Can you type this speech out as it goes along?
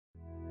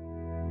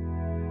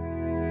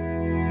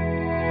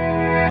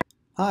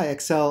Hi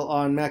Excel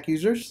on Mac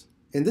users.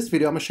 In this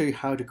video I'm going to show you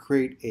how to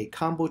create a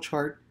combo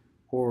chart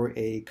or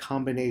a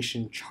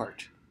combination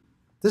chart.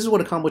 This is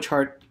what a combo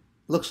chart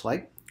looks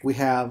like. We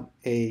have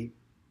a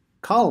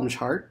column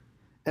chart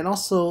and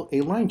also a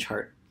line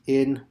chart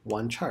in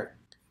one chart.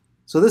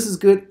 So this is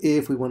good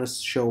if we want to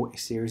show a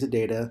series of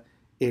data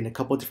in a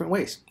couple of different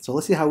ways. So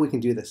let's see how we can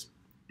do this.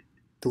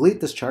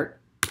 Delete this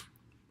chart,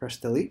 press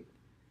delete,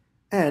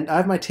 and I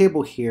have my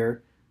table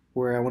here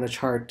where I want to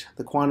chart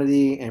the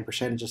quantity and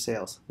percentage of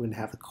sales. We're going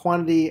to have the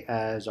quantity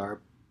as our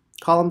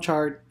column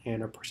chart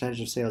and our percentage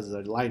of sales as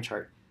our line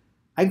chart.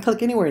 I can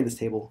click anywhere in this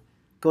table,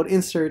 go to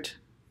insert,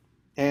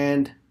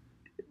 and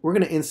we're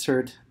going to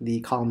insert the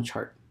column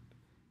chart.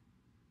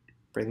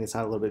 Bring this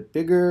out a little bit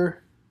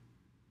bigger,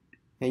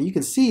 and you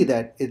can see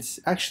that it's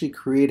actually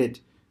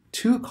created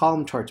two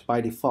column charts by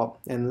default.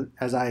 And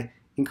as I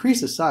increase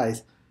the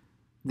size,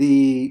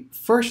 the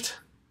first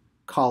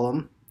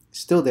column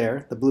still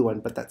there, the blue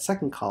one, but that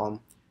second column,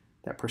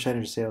 that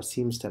percentage of sales,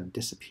 seems to have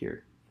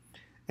disappeared.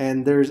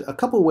 And there's a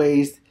couple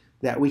ways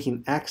that we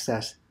can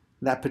access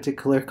that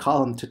particular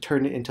column to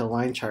turn it into a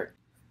line chart.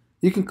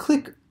 You can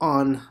click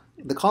on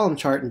the column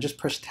chart and just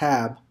press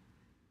tab,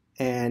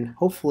 and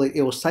hopefully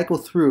it will cycle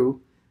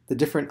through the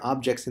different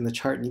objects in the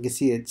chart, and you can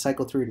see it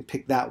cycle through and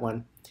pick that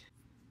one.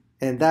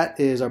 And that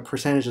is our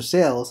percentage of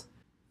sales.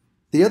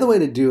 The other way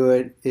to do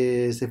it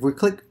is if we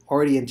click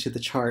already into the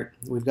chart,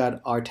 we've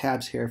got our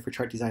tabs here for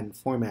chart design and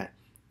format.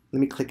 Let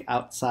me click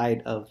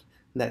outside of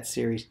that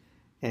series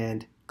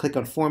and click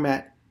on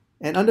format.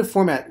 And under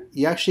format,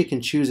 you actually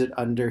can choose it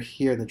under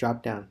here in the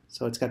drop down.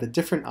 So it's got the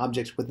different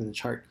objects within the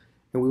chart.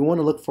 And we want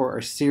to look for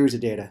our series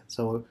of data.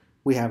 So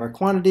we have our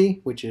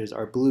quantity, which is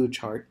our blue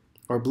chart,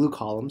 or blue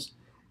columns.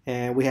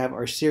 And we have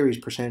our series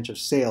percentage of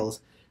sales,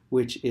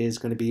 which is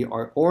going to be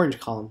our orange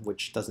column,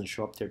 which doesn't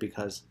show up there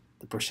because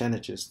the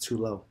percentage is too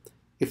low.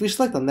 If we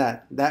select on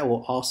that, that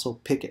will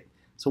also pick it.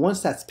 So once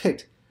that's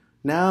picked,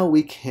 now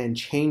we can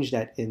change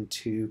that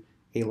into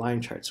a line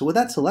chart. So with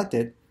that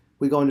selected,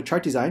 we go into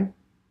chart design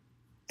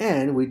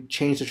and we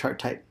change the chart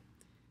type.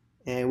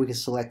 And we can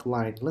select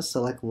line. Let's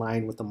select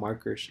line with the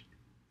markers.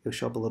 It'll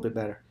show up a little bit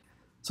better.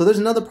 So there's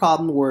another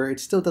problem where it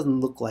still doesn't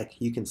look like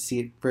you can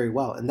see it very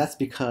well, and that's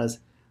because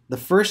the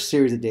first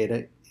series of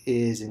data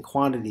is in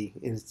quantity,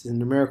 it's a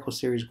numerical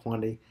series of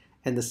quantity,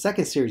 and the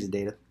second series of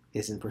data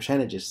is in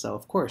percentages. So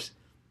of course,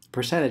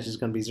 percentage is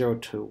going to be 0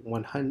 to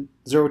 100,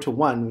 0 to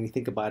 1 when you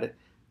think about it.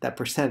 That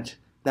percent,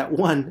 that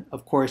 1,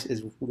 of course,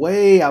 is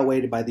way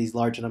outweighed by these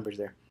large numbers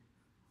there.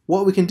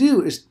 What we can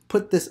do is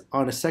put this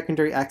on a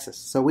secondary axis.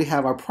 So we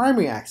have our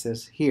primary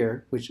axis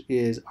here, which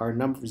is our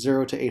number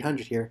 0 to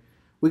 800 here.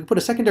 We can put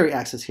a secondary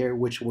axis here,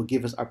 which will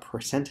give us our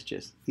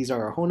percentages. These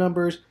are our whole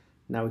numbers.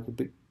 Now we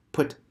can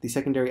put the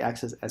secondary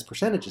axis as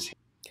percentages here.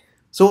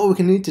 So what we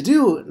can need to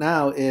do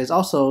now is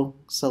also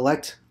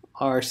select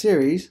our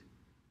series.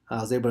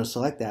 I was able to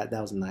select that.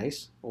 That was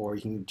nice. Or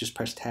you can just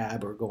press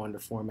tab or go under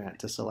format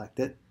to select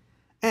it.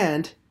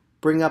 And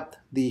bring up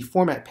the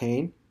format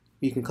pane.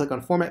 You can click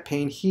on format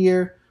pane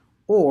here,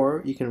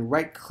 or you can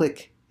right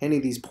click any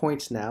of these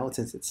points now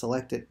since it's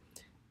selected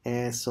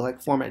and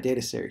select format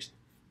data series.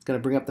 It's going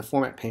to bring up the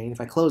format pane.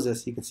 If I close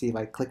this, you can see if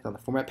I click on the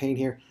format pane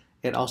here,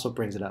 it also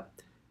brings it up.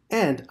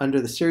 And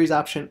under the series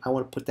option, I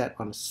want to put that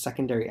on a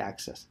secondary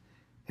axis.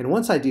 And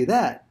once I do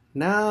that,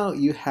 now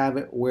you have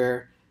it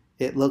where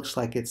it looks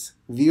like it's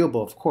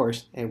viewable, of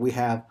course, and we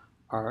have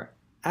our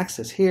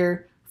axis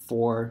here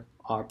for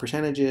our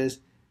percentages,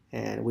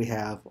 and we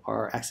have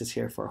our axis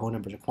here for whole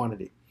numbers of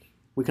quantity.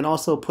 We can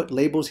also put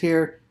labels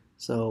here.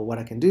 So what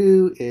I can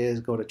do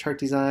is go to chart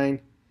design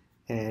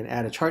and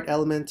add a chart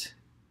element,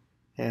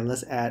 and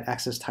let's add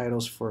axis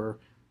titles for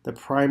the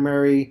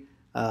primary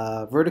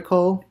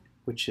vertical,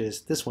 which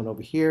is this one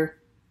over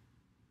here.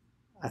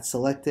 I'd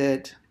select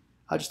it.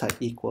 I'll just type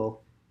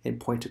equal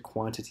and point to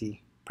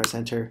quantity, press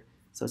enter.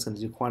 So it's going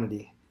to do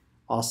quantity.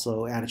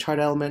 Also add a chart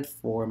element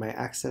for my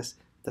axis,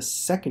 the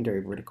secondary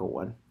vertical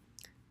one.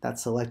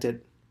 That's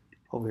selected.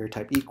 Over here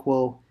type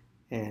equal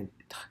and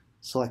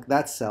select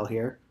that cell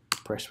here,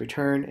 press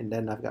return, and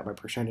then I've got my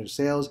percentage of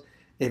sales.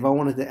 If I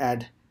wanted to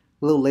add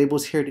little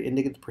labels here to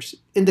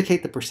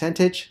indicate the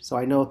percentage, so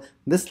I know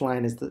this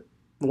line is the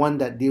one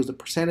that deals with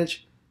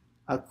percentage,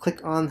 I'll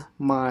click on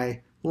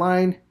my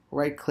line,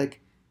 right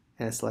click,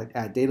 and select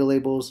add data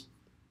labels,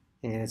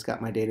 and it's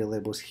got my data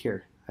labels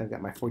here. I've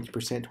got my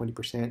 40%,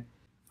 20%.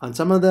 On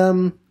some of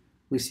them,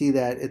 we see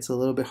that it's a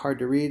little bit hard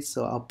to read,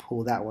 so I'll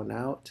pull that one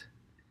out,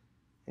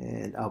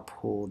 and I'll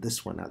pull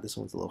this one out. This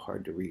one's a little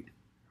hard to read,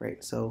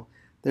 right? So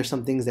there's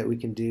some things that we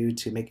can do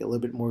to make it a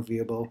little bit more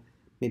viewable.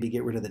 Maybe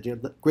get rid of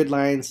the grid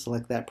lines,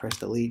 select that, press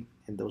delete,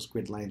 and those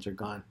grid lines are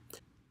gone.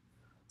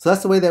 So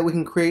that's the way that we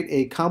can create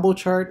a combo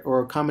chart or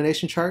a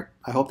combination chart.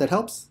 I hope that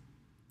helps.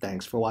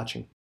 Thanks for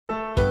watching.